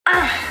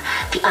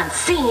The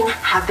unseen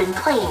have been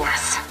playing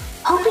us,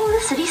 hoping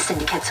the city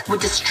syndicates would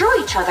destroy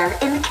each other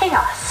in the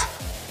chaos.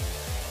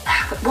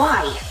 But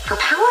why? For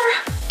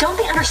power? Don't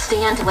they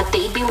understand what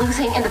they'd be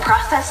losing in the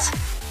process?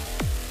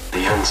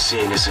 The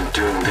unseen isn't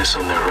doing this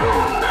on their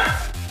own.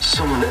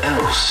 Someone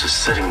else is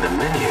setting the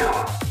menu.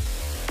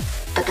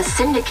 But the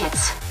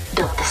syndicates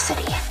built the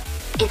city.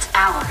 It's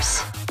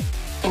ours.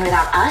 And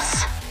without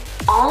us,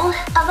 all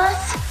of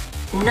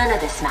us, none of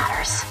this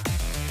matters.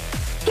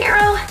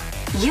 Hero,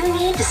 you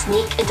need to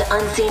sneak into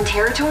unseen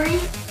territory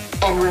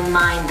and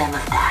remind them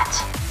of that.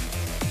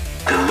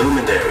 The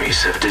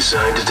luminaries have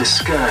designed a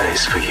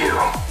disguise for you.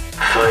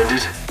 Find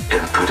it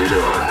and put it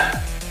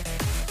on.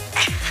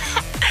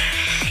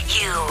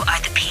 You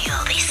are the peel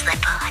they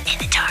slip on in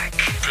the dark.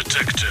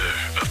 Protector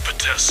of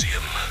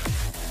potassium.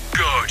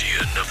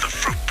 Guardian of the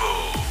fruit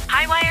bowl.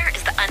 Highwire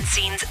is the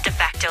Unseen's de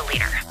facto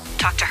leader.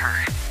 Talk to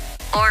her.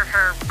 Or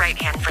her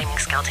right-hand flaming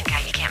skeleton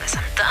guy, you can't miss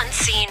him. The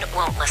Unseen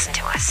won't listen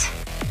to us.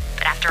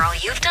 But after all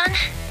you've done,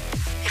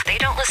 if they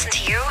don't listen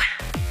to you,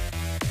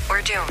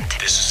 we're doomed.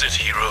 This is it,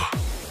 Hero.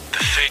 The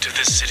fate of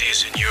this city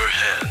is in your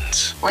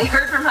hands. We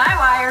heard from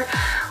Highwire.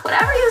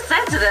 Whatever you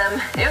said to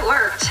them, it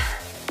worked.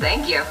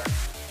 Thank you.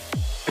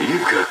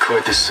 You've got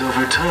quite the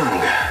silver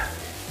tongue.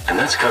 And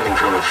that's coming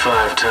from a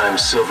 5-time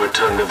Silver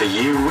Tongue of the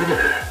Year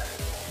winner.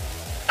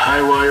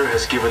 Highwire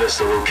has given us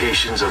the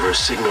locations of her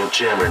signal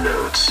jammer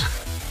nodes.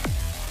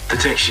 The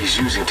tech she's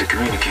using to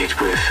communicate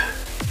with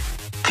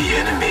the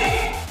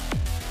enemy.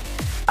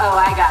 Oh,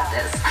 I got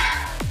this.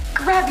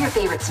 Grab your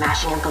favorite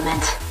smashing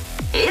implement.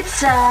 It's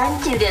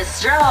time to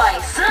destroy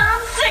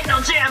some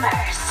signal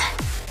jammers!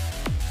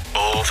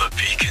 All the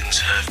beacons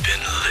have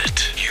been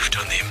lit. You've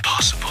done the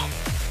impossible.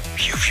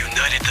 You've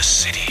united the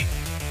city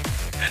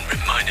and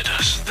reminded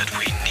us that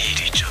we need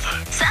each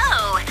other. So,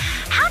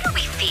 how do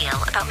we feel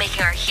about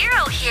making our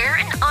hero here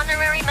an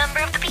honorary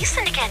member of the Peace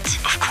Syndicate?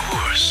 Of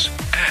course.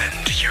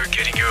 And you're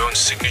getting your own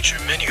signature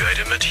menu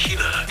item at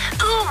Gila.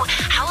 Ooh,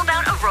 how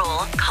about a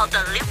role called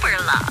the Looper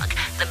Log?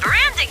 The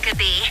branding could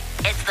be,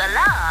 it's the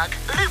log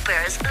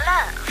Loopers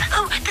love.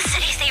 Ooh, the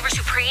City Saver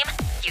Supreme?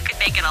 You could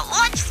make it a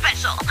lunch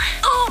special.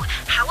 Ooh,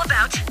 how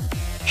about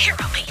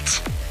Hero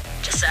Meat?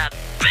 Just a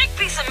big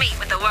piece of meat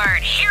with the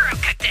word hero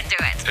cooked into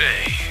it.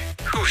 Hey,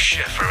 who's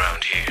chef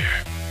around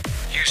here?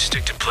 You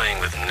stick to playing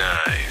with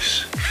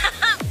knives.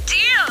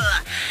 Deal!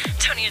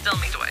 Tony had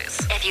told me twice.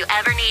 If you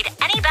ever need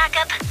any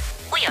backup,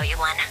 we owe you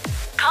one.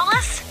 Call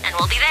us, and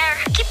we'll be there.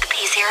 Keep the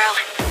peace,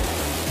 hero.